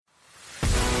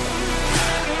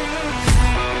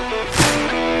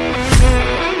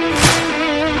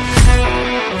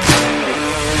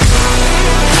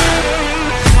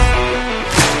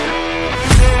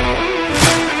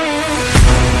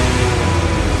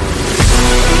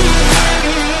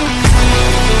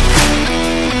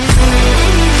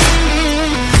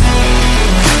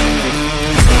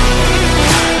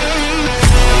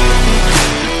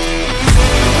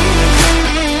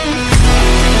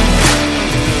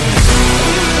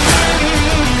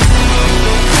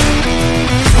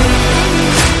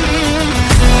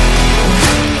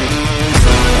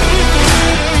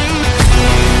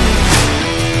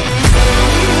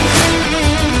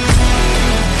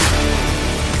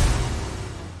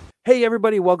Hey,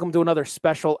 everybody, welcome to another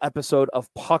special episode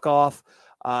of Puck Off.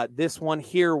 This one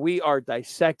here, we are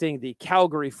dissecting the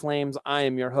Calgary Flames. I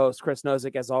am your host, Chris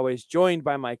Nozick, as always, joined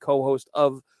by my co-host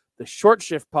of the Short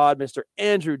Shift Pod, Mr.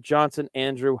 Andrew Johnson.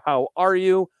 Andrew, how are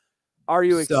you? Are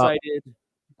you excited?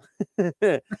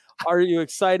 Are you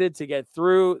excited to get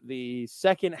through the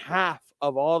second half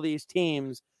of all these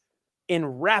teams in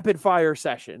rapid fire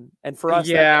session? And for us,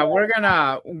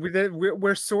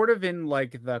 we're sort of in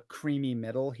like the creamy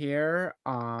middle here.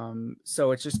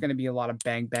 So it's just going to be a lot of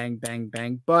bang, bang, bang,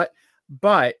 bang. But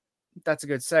that's a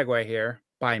good segue here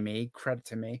by me. Credit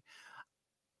to me.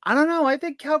 I don't know. I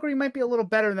think Calgary might be a little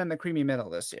better than the creamy middle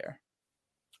this year.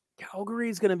 Calgary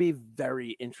is going to be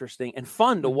very interesting and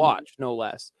fun to watch, no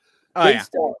less.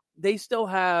 They still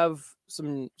have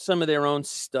some of their own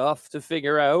stuff to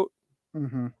figure out.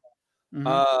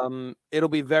 It'll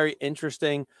be very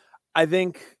interesting. I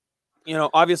think,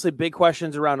 obviously big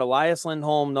questions around Elias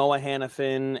Lindholm, Noah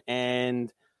Hannafin,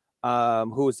 and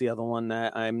who was the other one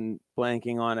that I'm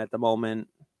blanking on at the moment?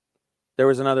 There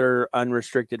was another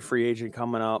unrestricted free agent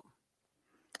coming up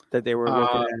that they were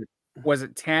looking at. Was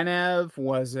it Tanev?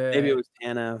 Maybe it was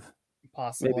Tanev.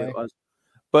 Possibly. Maybe it was.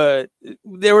 But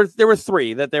there were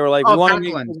three that they were like, we want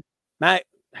to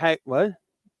what?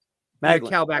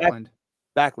 Cal Backlund.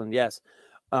 Backlund, yes.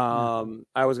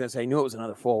 I was going to say, I knew it was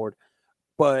another forward.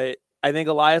 But I think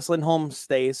Elias Lindholm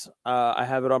stays. I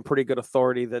have it on pretty good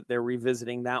authority that they're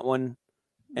revisiting that one.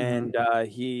 And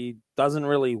he doesn't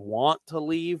really want to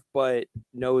leave, but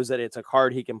knows that it's a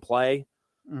card he can play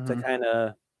to kind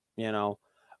of,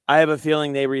 I have a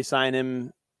feeling they re-sign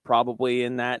him probably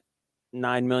in that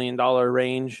 $9 million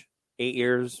range, 8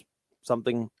 years,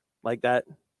 something like that.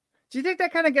 Do you think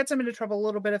that kind of gets them into trouble a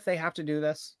little bit if they have to do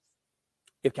this?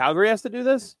 If Calgary has to do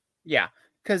this? Yeah,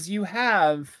 because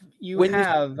when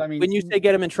you say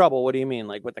get him in trouble, what do you mean?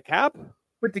 Like with the cap?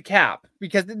 With the cap,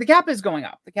 because the cap is going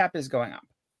up. The cap is going up.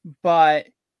 But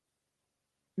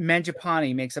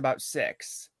Mangiapane makes about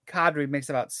 6. Kadri makes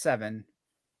about 7.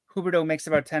 Huberdeau makes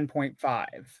about 10.5.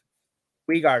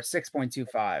 Weegar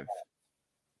 6.25.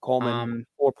 Coleman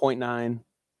 4.9.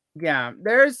 Yeah,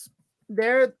 there's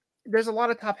a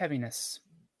lot of top heaviness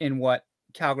in what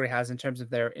Calgary has in terms of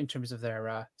their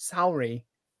salary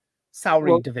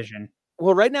division.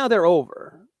 Well, right now they're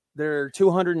over. They're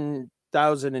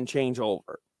 200,000 and change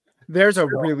over. There's a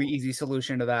really easy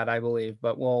solution to that, I believe,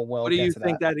 but we'll what do you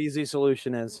think that easy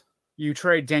solution is? You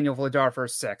trade Daniel Vladar for a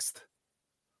 6th.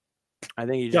 I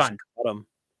think you just cut him.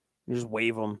 You just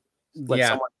waive him. Let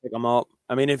someone pick him up.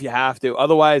 I mean, if you have to.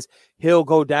 Otherwise, he'll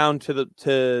go down to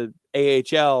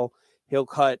AHL. He'll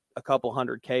cut a couple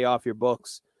 $100K off your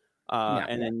books,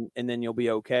 and then you'll be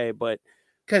okay. But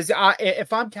because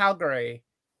if I'm Calgary,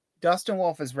 Dustin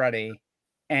Wolf is ready,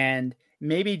 and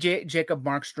maybe Jacob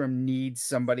Markstrom needs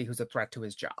somebody who's a threat to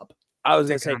his job. I was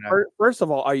going to say, first of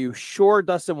all, are you sure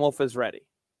Dustin Wolf is ready?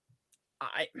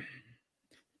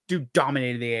 Dude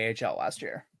dominated the AHL last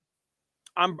year.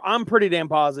 I'm pretty damn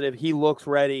positive. He looks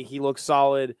ready. He looks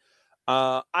solid.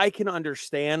 I can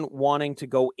understand wanting to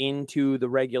go into the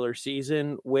regular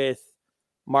season with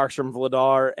Markstrom,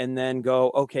 Vladar, and then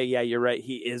go, okay, yeah, you're right.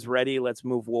 He is ready. Let's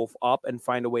move Wolf up and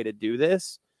find a way to do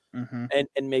this and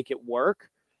make it work.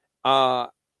 I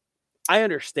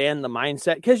understand the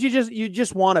mindset because you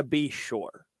just want to be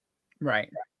sure. Right.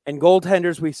 And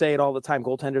goaltenders, we say it all the time.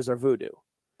 Goaltenders are voodoo.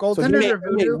 Goaltenders are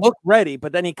voodoo. He may look ready,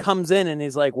 but then he comes in and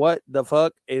he's like, what the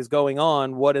fuck is going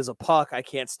on? What is a puck? I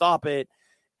can't stop it.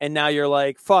 And now you're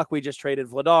like, fuck, we just traded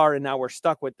Vladar and now we're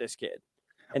stuck with this kid.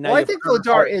 And now I think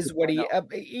Vladar is what he,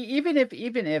 even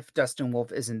if Dustin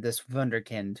Wolf isn't this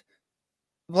wunderkind,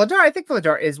 I think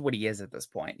Vladar is what he is at this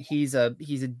point. He's a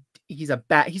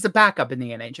backup in the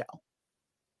NHL.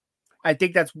 I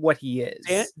think that's what he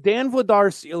is. Dan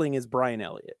Vladar's ceiling is Brian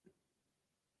Elliott.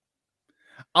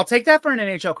 I'll take that for an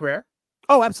NHL career.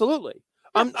 Oh, absolutely.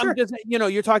 Yeah, I'm just,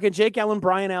 you're talking Jake Allen,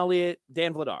 Brian Elliott,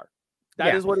 Dan Vladar.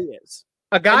 That is what he is.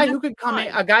 A guy who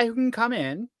can come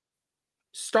in,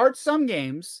 start some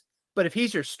games, but if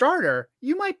he's your starter,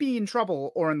 you might be in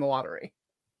trouble or in the lottery.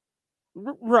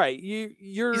 Right.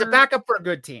 He's a backup for a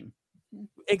good team.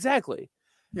 Exactly.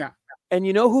 Yeah. And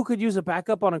you know who could use a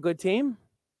backup on a good team?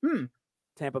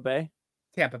 Tampa Bay.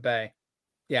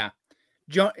 Yeah.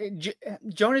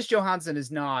 Jonas Johansson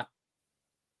is not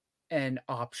an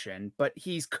option, but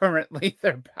he's currently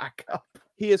their backup.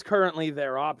 He is currently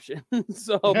their option.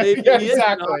 So maybe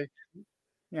exactly.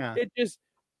 Yeah. It just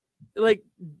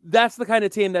that's the kind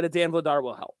of team that a Dan Vladar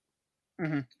will help.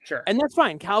 Sure. And that's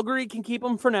fine. Calgary can keep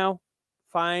him for now.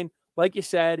 Fine. Like you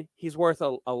said, he's worth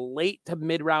a late to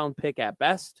mid-round pick at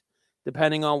best,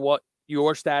 depending on what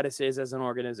your status is as an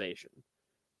organization.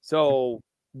 So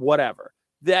whatever.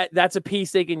 That's a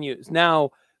piece they can use.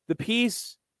 Now, the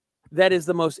piece that is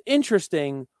the most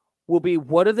interesting will be,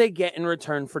 what do they get in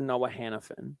return for Noah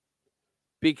Hannafin?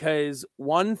 Because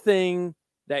one thing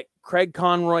that Craig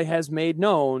Conroy has made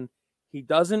known, he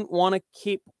doesn't want to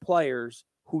keep players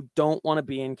who don't want to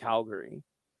be in Calgary.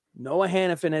 Noah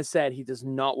Hannafin has said he does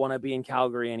not want to be in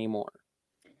Calgary anymore.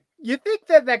 You think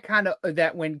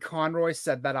that when Conroy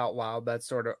said that out loud, that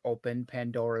sort of opened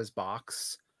Pandora's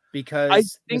box?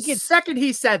 Because the second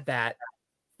he said that,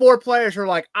 4 players were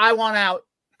like, I want out.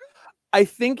 I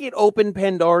think it opened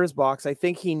Pandora's box. I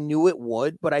think he knew it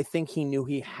would, but I think he knew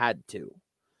he had to.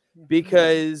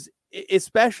 Because,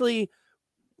 especially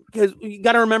because you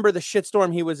got to remember the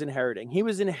shitstorm he was inheriting. He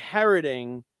was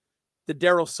inheriting the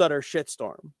Daryl Sutter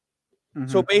shitstorm.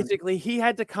 So basically, he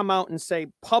had to come out and say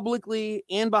publicly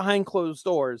and behind closed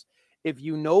doors, if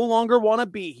you no longer want to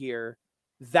be here,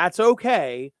 that's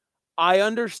okay. I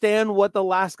understand what the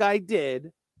last guy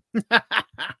did.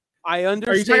 I understand.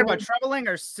 Are you talking about Trebling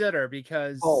or Sutter?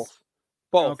 Because both.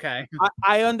 Okay.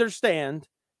 I understand.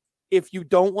 If you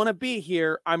don't want to be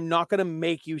here, I'm not going to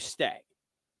make you stay.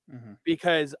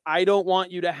 Because I don't want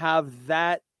you to have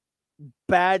that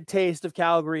bad taste of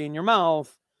Calgary in your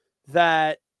mouth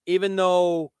that even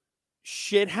though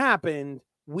shit happened,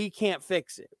 we can't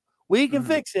fix it. We can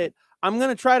fix it. I'm going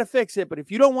to try to fix it. But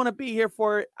if you don't want to be here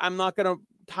for it, I'm not going to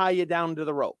tie you down to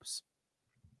the ropes.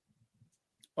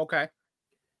 Okay.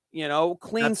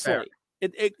 Clean slate.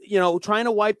 Trying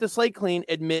to wipe the slate clean,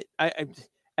 admit,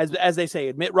 as they say,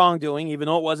 admit wrongdoing, even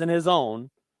though it wasn't his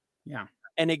own. Yeah.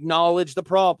 And acknowledge the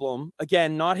problem.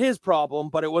 Again, not his problem,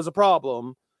 but it was a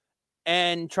problem.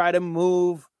 And try to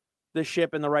move the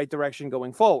ship in the right direction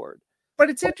going forward. But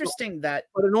it's interesting that...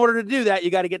 But in order to do that,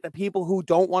 you got to get the people who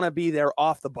don't want to be there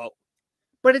off the boat.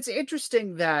 But it's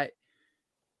interesting that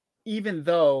even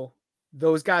though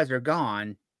those guys are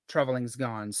gone, Treveling's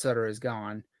gone, Sutter is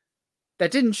gone,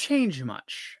 that didn't change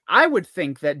much. I would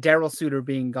think that Daryl Sutter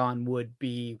being gone would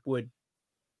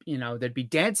they'd be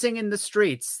dancing in the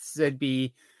streets. They'd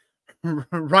be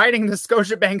riding the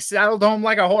Scotiabank Saddle Dome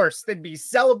like a horse. They'd be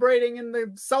celebrating in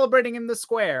the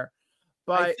square.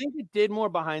 But I think it did more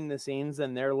behind the scenes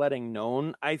than they're letting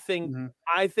known. I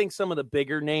think some of the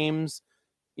bigger names,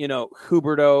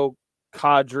 Huberdeau,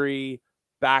 Kadri,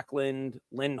 Backlund,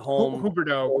 Lindholm,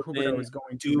 Huberdeau is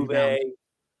going to Dubé.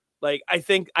 Like I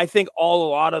think a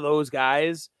lot of those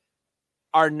guys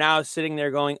are now sitting there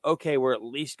going, okay, we're at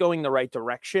least going the right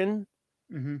direction.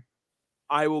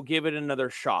 I will give it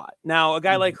another shot. Now, a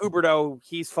guy like Huberdeau,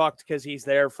 he's fucked because he's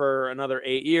there for another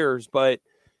 8 years, but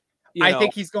I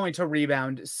think he's going to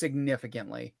rebound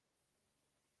significantly.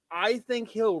 I think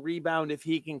he'll rebound if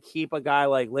he can keep a guy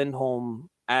like Lindholm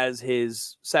as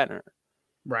his center.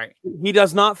 Right. He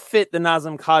does not fit the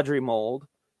Nazem Kadri mold,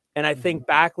 and I think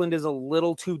Backlund is a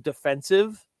little too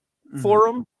defensive for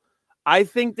him. I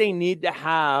think they need to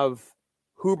have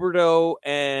Huberdeau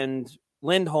and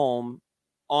Lindholm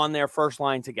on their first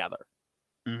line together.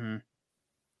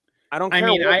 I don't care. I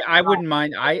mean, I wouldn't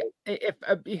mind. If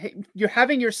you're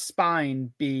having your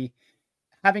spine be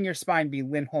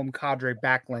Lindholm, Kadri,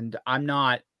 Backlund, I'm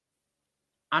not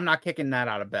kicking that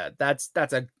out of bed. That's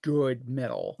a good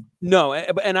middle. No,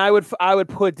 and I would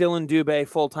put Dylan Dubé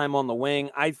full time on the wing.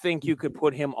 I think you could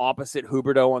put him opposite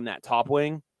Huberdeau on that top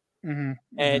wing,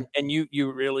 and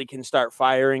you really can start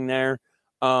firing there.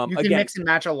 You can mix and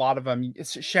match a lot of them.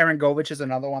 Sharon Govich is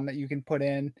another one that you can put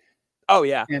in. Oh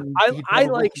yeah, I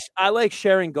like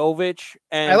Sharon Govich,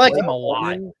 and I like him a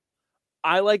lot.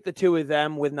 I like the two of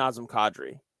them with Nazem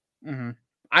Kadri.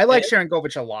 I like Sharon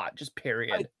Govich a lot, just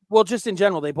period. Just in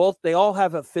general, they all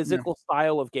have a physical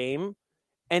style of game,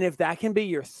 and if that can be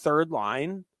your third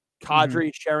line,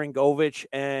 Kadri, Sharon Govich,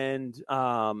 and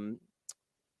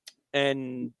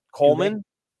Coleman.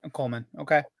 Coleman,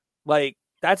 okay. Like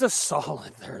that's a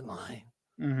solid third line.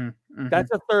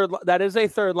 That is a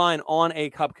third line on a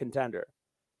cup contender.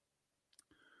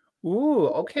 Ooh,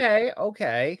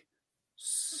 okay.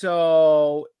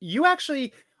 So you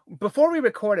actually, before we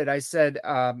recorded, I said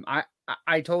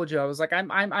I told you I was like I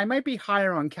might be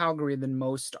higher on Calgary than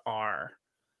most are.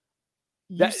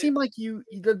 You seem like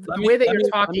the way that you're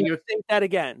talking. You think that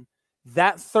again.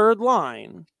 That third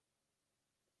line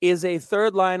is a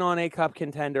third line on a cup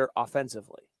contender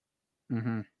offensively.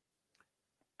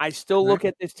 I still look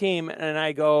at this team and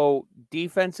I go,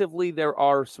 defensively, there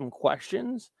are some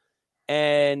questions,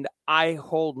 and I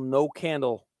hold no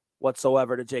candle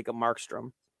whatsoever to Jacob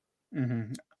Markstrom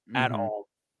at all.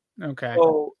 Okay.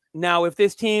 So now if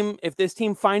this team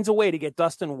finds a way to get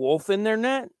Dustin Wolf in their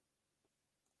net,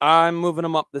 I'm moving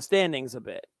them up the standings a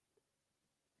bit.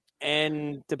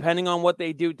 And depending on what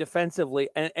they do defensively,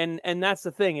 and that's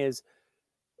the thing is,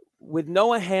 with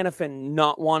Noah Hannafin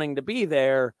not wanting to be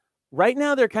there, right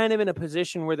now they're kind of in a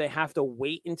position where they have to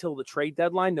wait until the trade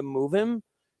deadline to move him,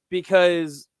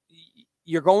 because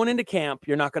you're going into camp,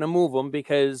 you're not going to move him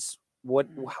because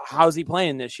how's he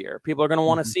playing this year? People are going to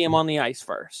want to see him on the ice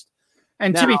first.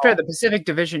 And to be fair, the Pacific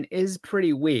Division is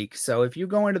pretty weak. So if you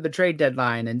go into the trade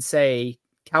deadline and say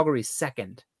Calgary's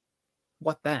second,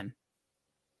 what then?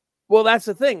 Well, that's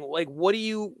the thing. Like, what do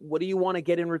you want to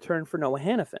get in return for Noah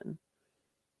Hannafin?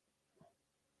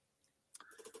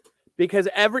 Because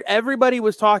everybody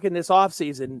was talking this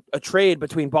offseason, a trade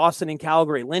between Boston and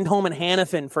Calgary, Lindholm and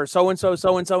Hannafin for so-and-so,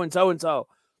 so-and-so, and so-and-so.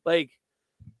 Like,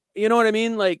 you know what I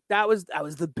mean? Like, that was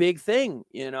the big thing,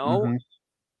 you know? Mm-hmm.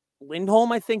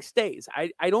 Lindholm, I think, stays.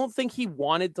 I don't think he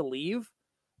wanted to leave.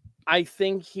 I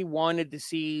think he wanted to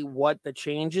see what the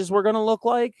changes were going to look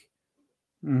like.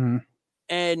 Mm-hmm.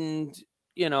 And,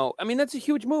 you know, I mean, that's a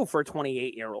huge move for a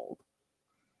 28-year-old.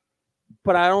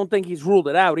 But I don't think he's ruled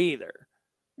it out either.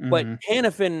 Mm-hmm. But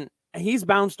Hannafin, he's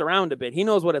bounced around a bit. He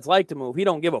knows what it's like to move. He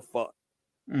don't give a fuck.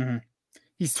 Mm-hmm.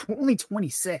 He's only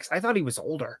 26. I thought he was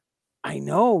older. I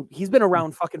know. He's been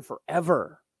around fucking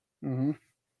forever. Mm-hmm.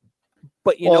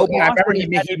 But you know, I remember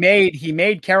he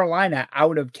made Carolina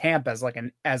out of camp as a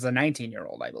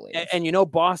 19-year-old, I believe. And you know,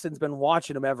 Boston's been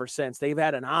watching him ever since. They've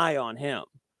had an eye on him.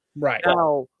 Right.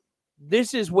 Now,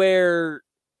 this is where,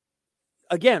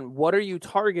 again, what are you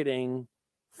targeting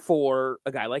for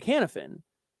a guy like Hannafin?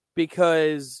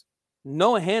 Because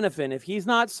Noah Hannafin, if he's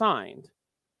not signed,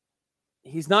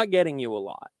 he's not getting you a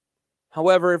lot.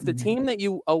 However, if the team that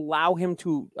you allow him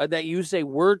to, that you say,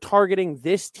 we're targeting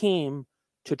this team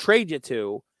to trade you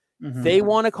to, they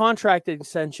want a contract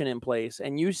extension in place,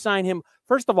 and you sign him.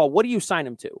 First of all, what do you sign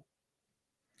him to?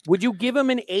 Would you give him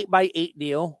an 8x8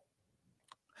 deal?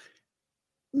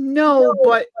 No,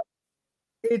 but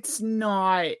it's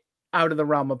not out of the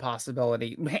realm of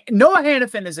possibility. Noah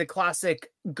Hannafin is a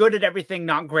classic good at everything,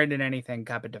 not great at anything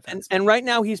type of defense. And right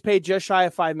now he's paid just shy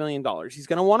of $5 million. He's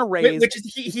going to want to raise, which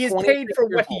is he is paid for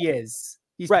what he is.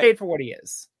 He's paid for what he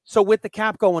is. So with the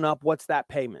cap going up, what's that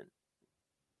payment?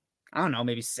 I don't know,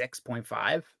 maybe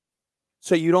 6.5.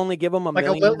 So you'd only give him a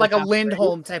million, like a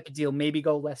Lindholm type of deal, maybe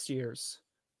go less years.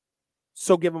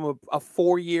 So give him a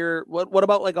 4-year. What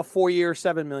about like a 4-year,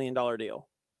 $7 million deal?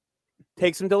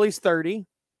 Takes him till he's 30,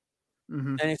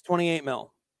 and it's 28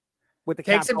 mil. With the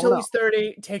takes him till he's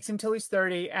 30. Takes him till he's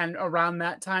 30, and around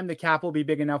that time, the cap will be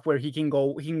big enough where he can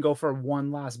go for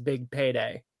one last big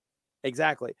payday.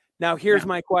 Exactly. Now here's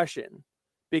my question,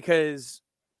 because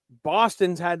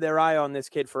Boston's had their eye on this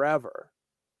kid forever.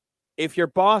 If you're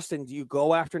Boston, do you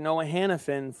go after Noah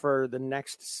Hannafin for the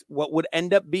next, what would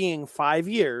end up being 5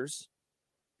 years,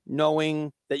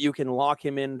 knowing that you can lock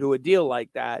him into a deal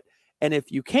like that? And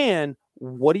if you can,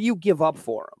 what do you give up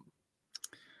for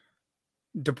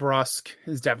him? DeBrusk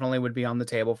is definitely would be on the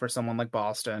table for someone like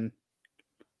Boston.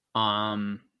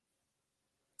 Lysell.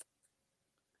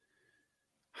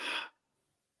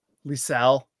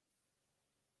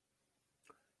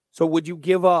 So would you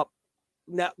give up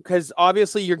now? Because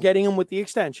obviously you're getting him with the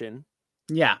extension.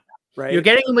 Yeah. Right. You're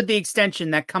getting him with the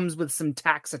extension that comes with some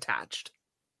tax attached.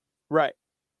 Right.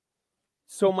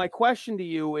 So my question to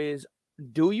you is,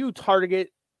 do you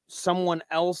target someone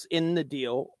else in the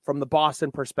deal from the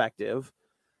Boston perspective?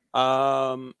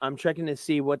 I'm checking to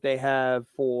see what they have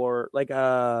for like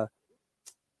let's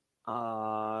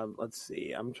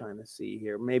see. I'm trying to see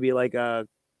here. Maybe like a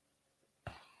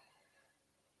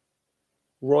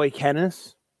Roy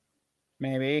Kennis,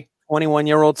 maybe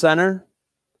 21-year-old center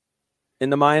in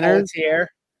the minors.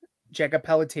 Jacob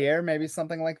Pelletier, maybe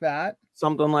something like that.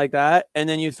 Something like that. And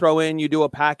then you do a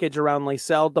package around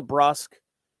Lysell, DeBrusk,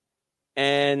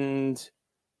 and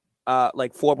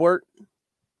like Forbort.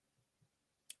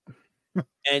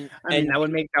 And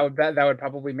that would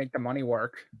probably make the money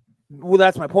work. Well,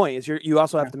 that's my point. Is you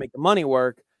also have to make the money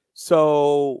work.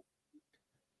 So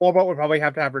Forbort would probably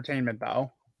have to have retainment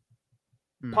though.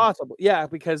 Possible, yeah,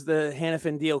 because the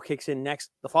Hannafin deal kicks in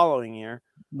the following year.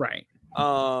 Right.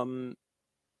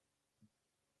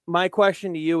 My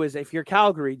question to you is, if you're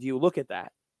Calgary, do you look at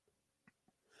that?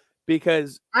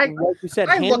 Because like you said,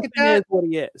 Hannafin is what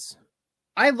he is.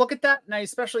 I look at that, and I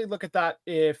especially look at that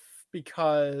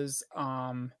because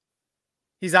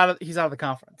he's out of the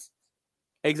conference.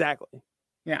 Exactly.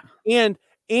 Yeah.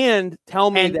 And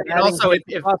tell me that also if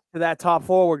to that top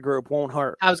forward group won't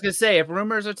hurt. I was going to say, if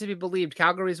rumors are to be believed,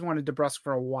 Calgary's wanted DeBrusk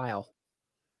for a while.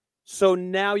 So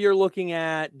now you're looking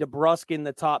at DeBrusk in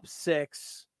the top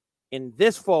 6 in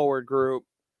this forward group.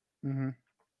 Mm-hmm.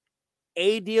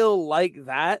 A deal like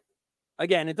that,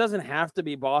 again, it doesn't have to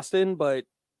be Boston, but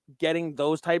getting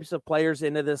those types of players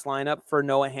into this lineup for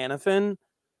Noah Hannafin,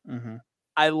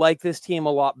 I like this team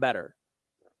a lot better.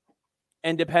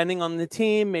 And depending on the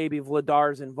team, maybe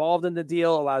Vladar's involved in the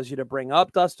deal, allows you to bring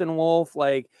up Dustin Wolf.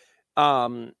 Like,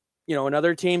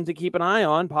 another team to keep an eye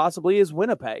on possibly is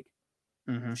Winnipeg.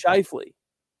 Scheifele.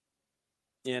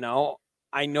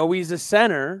 I know he's a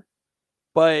center,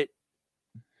 but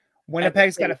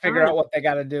Winnipeg's got to figure out what they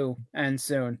got to do, and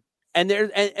soon. And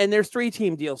there's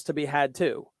 3-team deals to be had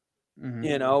too.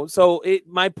 So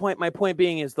my point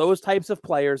being is those types of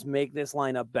players make this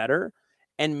lineup better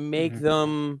and make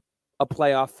them a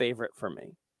playoff favorite for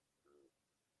me.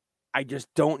 I just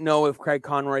don't know if Craig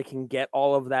Conroy can get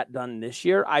all of that done this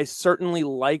year. I certainly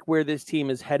like where this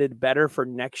team is headed better for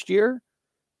next year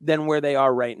than where they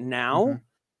are right now.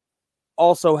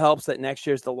 Also helps that next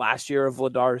year is the last year of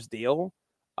Vladar's deal.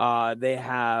 They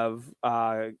have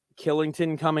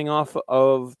Killington coming off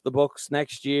of the books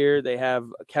next year. They have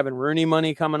Kevin Rooney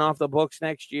money coming off the books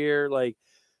next year. Like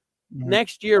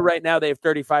next year, right now, they have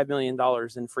 $35 million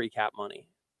in free cap money.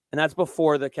 And that's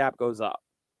before the cap goes up.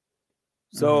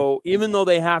 So even though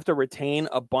they have to retain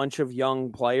a bunch of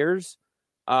young players,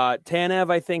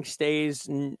 Tanev, I think, stays.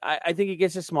 I think he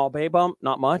gets a small pay bump,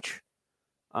 not much.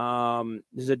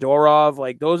 Zadorov,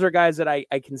 like those are guys that I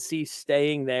can see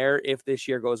staying there if this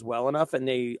year goes well enough and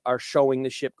they are showing the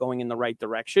ship going in the right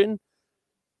direction.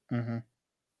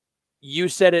 You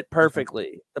said it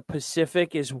perfectly. The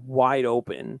Pacific is wide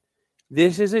open.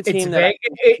 This is a team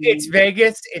it's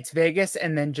Vegas,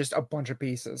 and then just a bunch of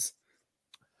pieces.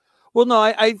 Well, no,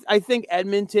 I think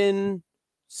Edmonton,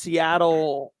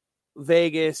 Seattle,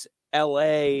 Vegas,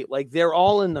 LA, like they're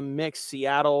all in the mix.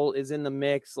 Seattle is in the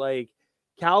mix, like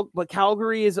but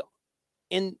Calgary is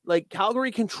in, like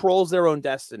Calgary controls their own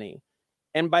destiny,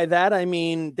 and by that I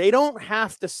mean they don't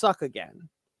have to suck again,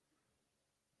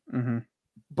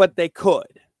 but they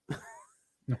could.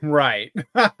 Right.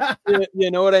 You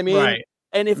know what I mean? Right.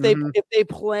 And if they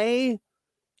play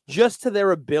just to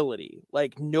their ability,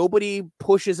 like nobody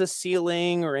pushes a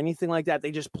ceiling or anything like that,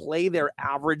 they just play their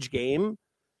average game,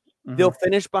 they'll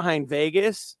finish behind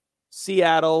Vegas,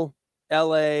 Seattle,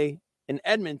 LA, and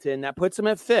Edmonton. That puts them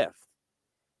at 5th.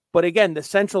 But again, the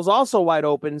Central's also wide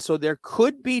open, so there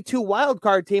could be 2 wild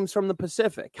card teams from the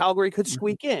Pacific. Calgary could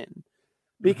squeak in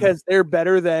because they're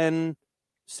better than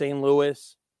St.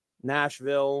 Louis,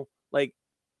 Nashville, like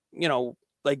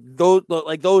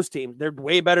those teams. They're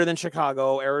way better than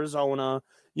Chicago, Arizona.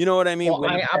 You know what I mean? Well,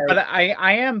 I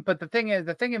am. But the thing of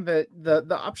it,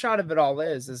 the upshot of it all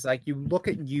is like you look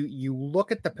at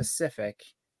the Pacific,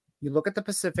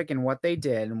 and what they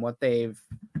did and what they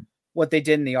did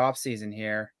in the offseason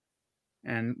here.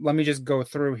 And let me just go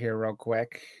through here real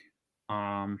quick.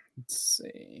 Let's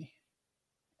see.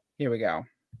 Here we go.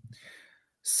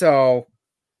 So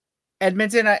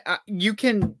Edmonton,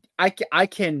 I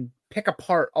can pick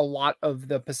apart a lot of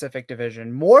the Pacific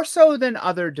Division, more so than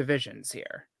other divisions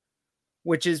here,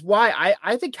 which is why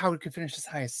I think Calgary could finish as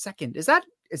high as 2nd. Is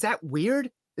that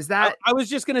weird? Is that I was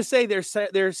just gonna say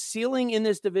their ceiling in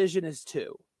this division is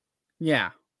 2. Yeah.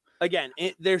 Again,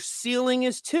 their ceiling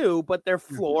is 2, but their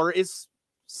floor is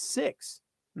 6.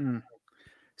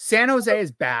 San Jose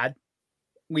is bad.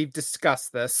 We've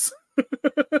discussed this.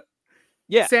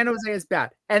 Yeah, San Jose is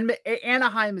bad, and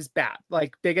Anaheim is bad.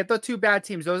 Like they get the 2 bad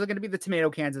teams; those are going to be the tomato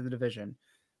cans of the division.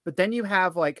 But then you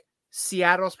have like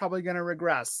Seattle's probably going to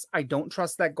regress. I don't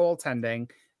trust that goaltending.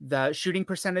 The shooting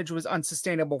percentage was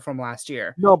unsustainable from last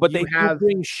year. No, but they have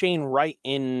bring Shane Wright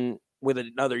in with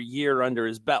another year under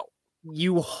his belt.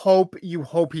 You hope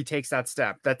he takes that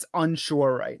step. That's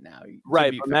unsure right now.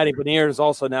 Right, but Matty Beniers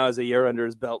also now has a year under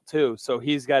his belt too, so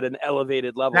he's got an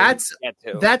elevated level. That's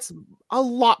a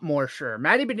lot more sure.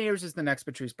 Matty Beniers is the next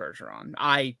Patrice Bergeron.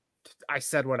 I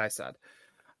said what I said.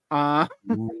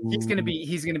 He's gonna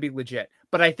be legit.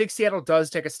 But I think Seattle does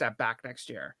take a step back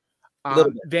next year.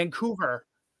 Vancouver,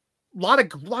 a lot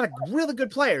of really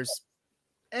good players.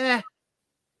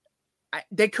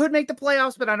 They could make the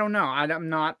playoffs, but I don't know. I'm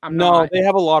not. They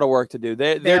have a lot of work to do.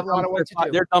 They have a lot of work to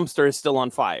do. Their dumpster is still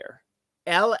on fire.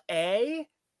 LA,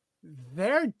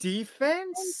 their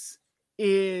defense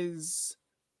is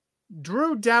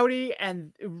Drew Doughty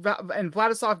and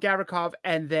Vladislav Gavrikov,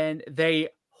 and then they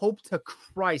hope to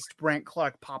Christ Brant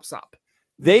Clark pops up.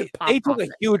 They took a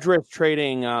huge risk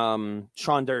trading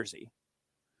Sean Durzi.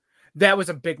 That was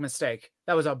a big mistake.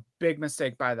 That was a big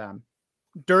mistake by them.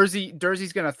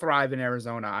 Durzi's going to thrive in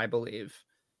Arizona, I believe.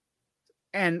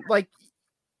 And like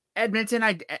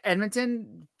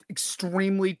Edmonton,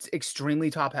 extremely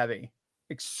top heavy.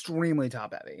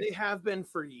 They have been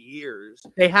for years.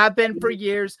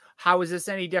 How is this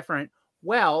any different?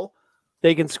 Well,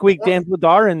 they can squeak Dan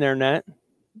Vladar in their net.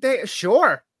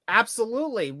 Sure,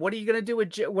 absolutely. What are you gonna do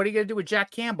with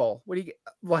Jack Campbell? What do you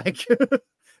like?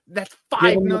 That's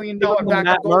 $5 million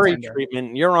backup Murray goaltender.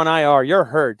 treatment. You're on IR. You're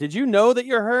hurt. Did you know that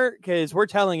you're hurt? Because we're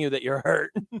telling you that you're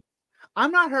hurt.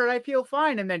 I'm not hurt. I feel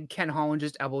fine. And then Ken Holland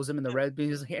just elbows him in the red,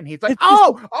 and he's like,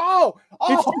 It's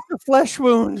it's just a flesh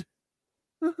wound.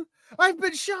 I've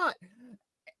been shot.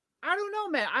 I don't know,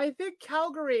 man. I think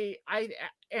Calgary.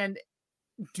 And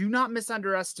do not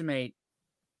misunderestimate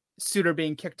Suter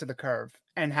being kicked to the curve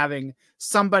and having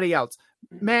somebody else.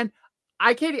 Man,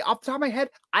 I can't, off the top of my head,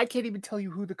 I can't even tell you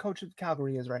who the coach of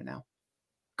Calgary is right now.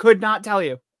 Could not tell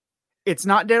you. It's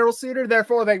not Daryl Suter,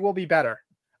 therefore they will be better.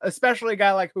 Especially a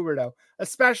guy like Huberdeau,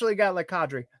 especially a guy like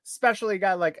Kadri, especially a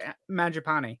guy like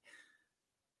Mangiapane.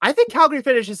 I think Calgary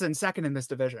finishes in second in this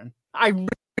division. I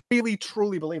really,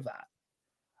 truly believe that.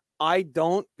 I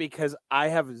don't, because I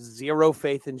have zero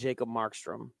faith in Jacob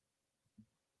Markstrom.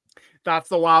 That's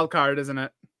the wild card, isn't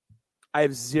it? I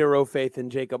have zero faith in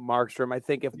Jacob Markstrom. I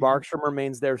think if Markstrom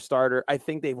remains their starter, I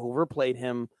think they've overplayed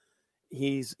him.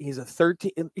 He's a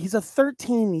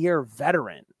 13-year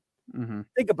veteran. Mm-hmm.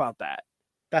 Think about that.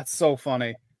 That's so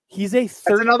funny. He's a That's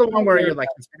another one where you're like,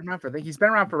 he's been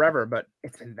around forever, but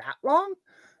it's been that long?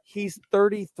 He's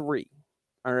 33.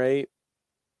 All right.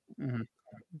 Mm-hmm.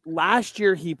 Last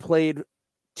year, he played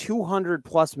 200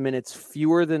 plus minutes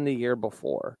fewer than the year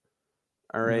before.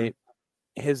 All right.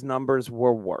 Mm-hmm. His numbers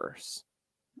were worse.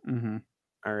 Mm-hmm.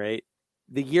 All right.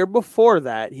 The year before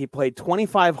that, he played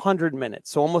 2,500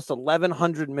 minutes, so almost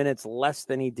 1,100 minutes less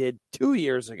than he did 2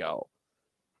 years ago.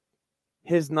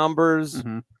 His numbers,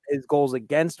 his goals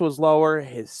against was lower.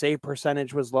 His save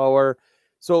percentage was lower.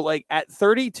 So, like, at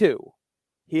 32,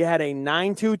 he had a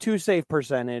 .922 save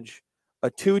percentage, a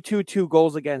 .222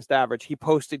 goals against average. He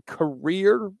posted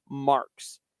career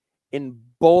marks in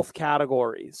both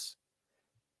categories,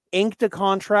 inked a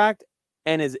contract,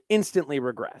 and is instantly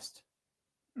regressed.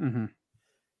 Mm-hmm.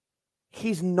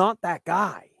 He's not that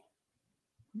guy.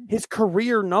 His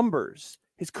career numbers,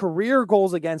 his career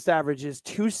goals against average is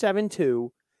 .272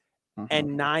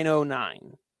 and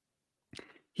 .909.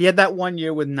 He had that 1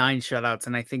 year with 9 shutouts,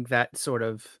 and I think that sort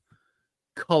of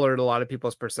colored a lot of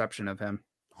people's perception of him.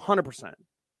 100%.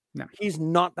 No. He's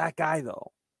not that guy,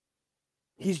 though.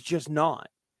 He's just not.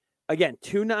 Again,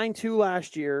 .292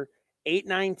 last year,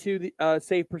 .892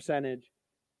 save percentage,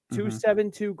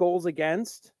 .272 goals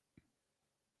against.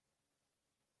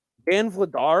 Dan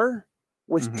Vladar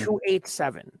was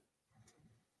 .287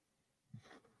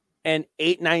 and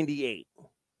 .898.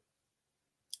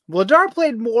 Vladar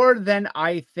played more than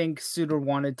I think Suter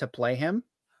wanted to play him.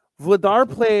 Vladar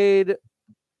played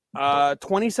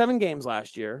 27 games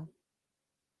last year.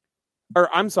 Or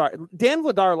I'm sorry, Dan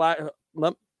Vladar,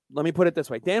 let me put it this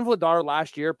way. Dan Vladar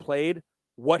last year played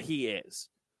what he is.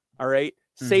 All right.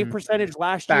 Save percentage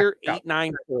last year,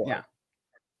 .894. Yeah.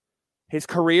 His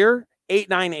career,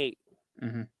 .898.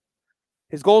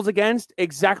 His goals against,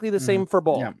 exactly the same for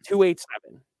both, .287.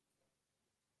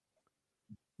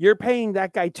 You're paying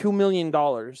that guy $2 million.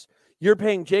 You're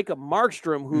paying Jacob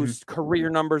Markstrom, whose career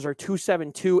numbers are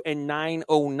 .272 and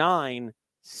 .909,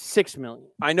 $6 million.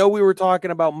 I know we were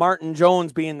talking about Martin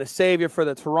Jones being the savior for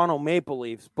the Toronto Maple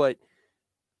Leafs, but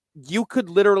you could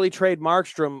literally trade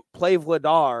Markstrom, play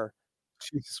Vladar,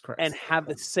 Jesus Christ, and have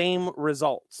the same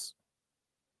results.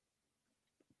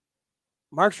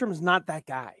 Markstrom's not that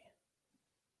guy.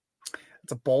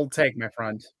 It's a bold take, my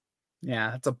friend. Yeah,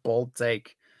 that's a bold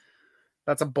take.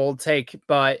 That's a bold take,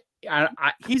 but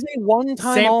he's a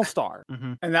one-time All-Star,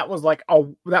 and that was like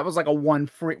a one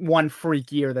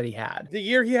freak year that he had. The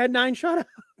year he had 9 shutouts.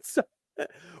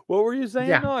 What were you saying?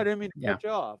 Yeah. No, I didn't mean to cut you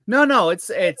off. No,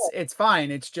 it's fine.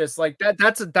 It's just like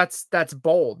that's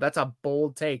bold. That's a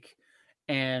bold take,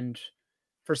 and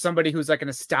for somebody who's like an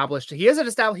established,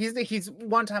 he's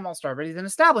one-time All-Star, but he's an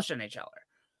established NHLer.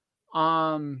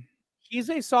 He's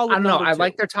a solid. I don't know. I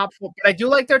like their top 4, but I do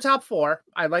like their top 4.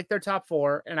 I like their top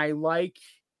 4, and I like.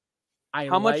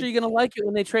 How much are you going to like it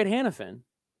when they trade Hanifin?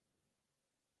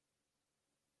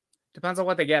 Depends on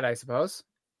what they get, I suppose.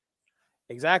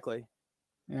 Exactly.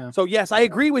 Yeah. So yes, I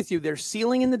agree with you. Their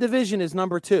ceiling in the division is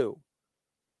number 2.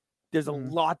 There's a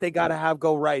lot they got to have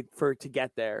go right for it to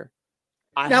get there.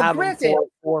 I have them 4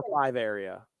 or 5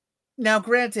 area. Now,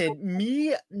 granted,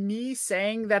 me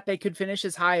saying that they could finish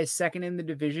as high as second in the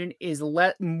division is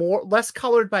less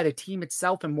colored by the team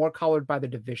itself and more colored by the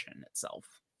division itself.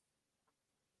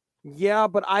 Yeah,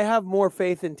 but I have more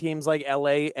faith in teams like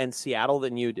LA and Seattle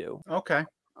than you do. Okay.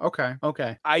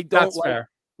 I don't. That's fair.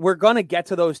 We're gonna get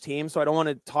to those teams, so I don't want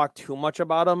to talk too much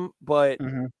about them. But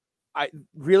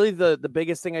really the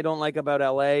biggest thing I don't like about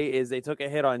LA is they took a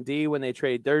hit on D when they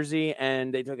traded Dersey,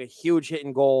 and they took a huge hit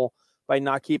in goal by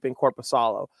not keeping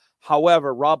Korpisalo.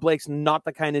 However, Rob Blake's not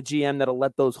the kind of GM that'll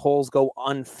let those holes go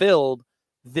unfilled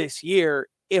this year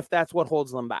if that's what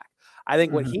holds them back. I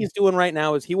think what he's doing right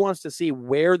now is he wants to see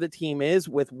where the team is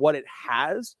with what it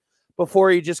has before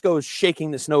he just goes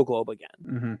shaking the snow globe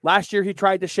again. Last year, he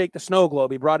tried to shake the snow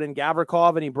globe. He brought in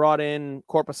Gavrikov and he brought in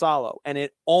Korpisalo, and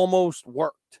it almost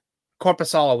worked.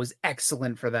 Korpisalo was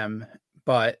excellent for them,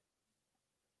 but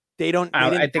they didn't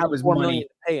have $4 million to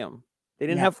pay him. They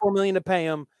didn't have $4 million to pay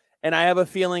him. And I have a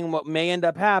feeling what may end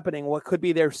up happening, what could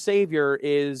be their savior,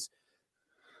 is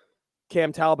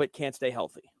Cam Talbot can't stay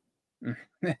healthy.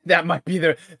 That might be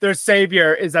their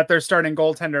savior, is that their starting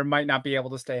goaltender might not be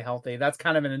able to stay healthy. That's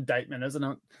kind of an indictment, isn't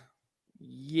it?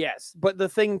 Yes. But the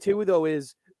thing too, though,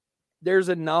 is there's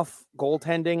enough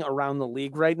goaltending around the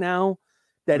league right now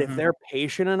that if they're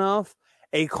patient enough,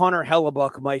 a Connor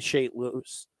Hellebuck might shake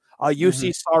loose.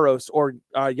 UC Saros or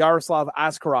Yaroslav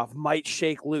Askarov might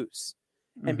shake loose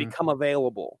and become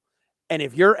available. And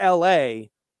if you're LA,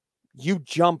 you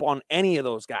jump on any of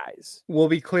those guys. We'll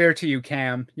be clear to you,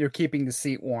 Cam. You're keeping the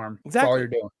seat warm. Exactly. That's all you're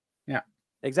doing. Yeah.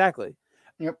 Exactly.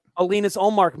 Yep. A Linus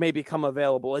Ullmark may become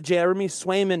available. A Jeremy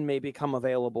Swayman may become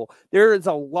available. There is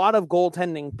a lot of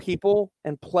goaltending people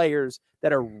and players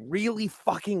that are really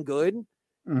fucking good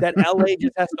that LA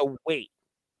just has to wait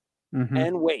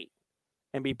and wait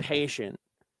and be patient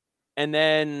and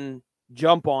then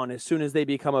jump on as soon as they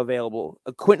become available.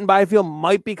 A Quentin Byfield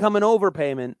might become an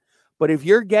overpayment, but if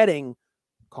you're getting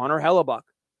Connor Hellebuck,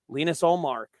 Linus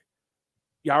Ullmark,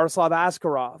 Yaroslav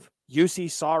Askarov,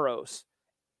 UC Saros,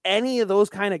 any of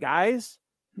those kind of guys,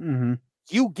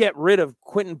 you get rid of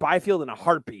Quentin Byfield in a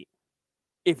heartbeat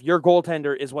if your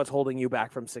goaltender is what's holding you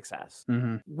back from success.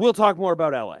 We'll talk more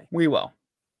about LA. We will.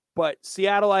 But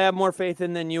Seattle, I have more faith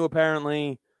in than you,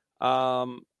 apparently.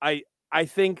 I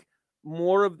think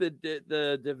more of the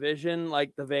division,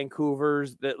 like the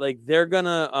Vancouvers, that like they're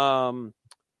gonna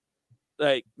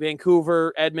like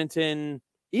Vancouver, Edmonton,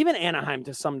 even Anaheim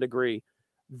to some degree,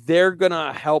 they're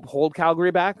gonna help hold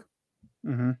Calgary back.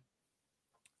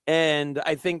 And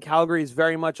I think Calgary is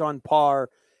very much on par.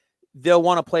 They'll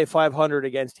want to play 500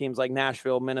 against teams like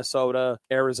Nashville, Minnesota,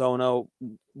 Arizona,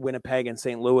 Winnipeg, and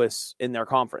St. Louis in their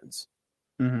conference.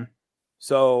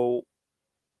 So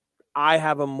I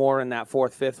have them more in that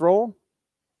 4th, 5th role.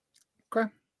 Okay.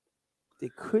 They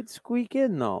could squeak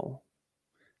in, though.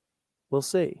 We'll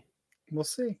see. We'll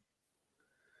see.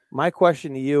 My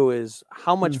question to you is,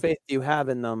 how much faith do you have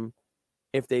in them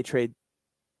if they trade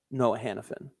Noah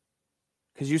Hannafin?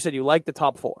 Because you said you like the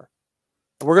top 4.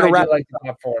 We're going to wrap like the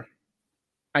top 4.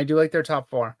 I do like their top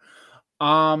 4.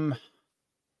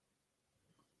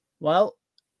 Well,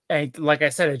 like I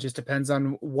said, it just depends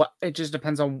on what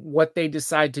they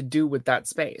decide to do with that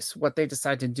space, what they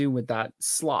decide to do with that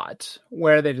slot,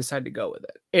 where they decide to go with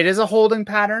it. It is a holding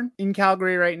pattern in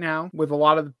Calgary right now with a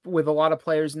lot of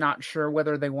players not sure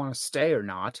whether they want to stay or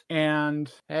not.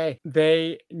 And hey,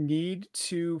 they need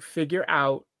to figure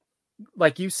out,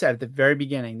 like you said at the very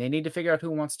beginning, they need to figure out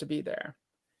who wants to be there.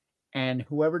 And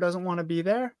whoever doesn't want to be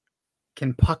there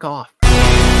can puck off.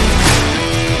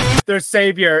 Their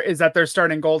savior is that their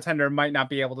starting goaltender might not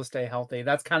be able to stay healthy.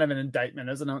 That's kind of an indictment,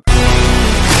 isn't it?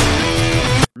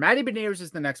 Matty Beniers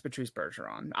is the next Patrice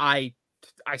Bergeron. I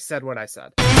said what I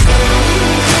said.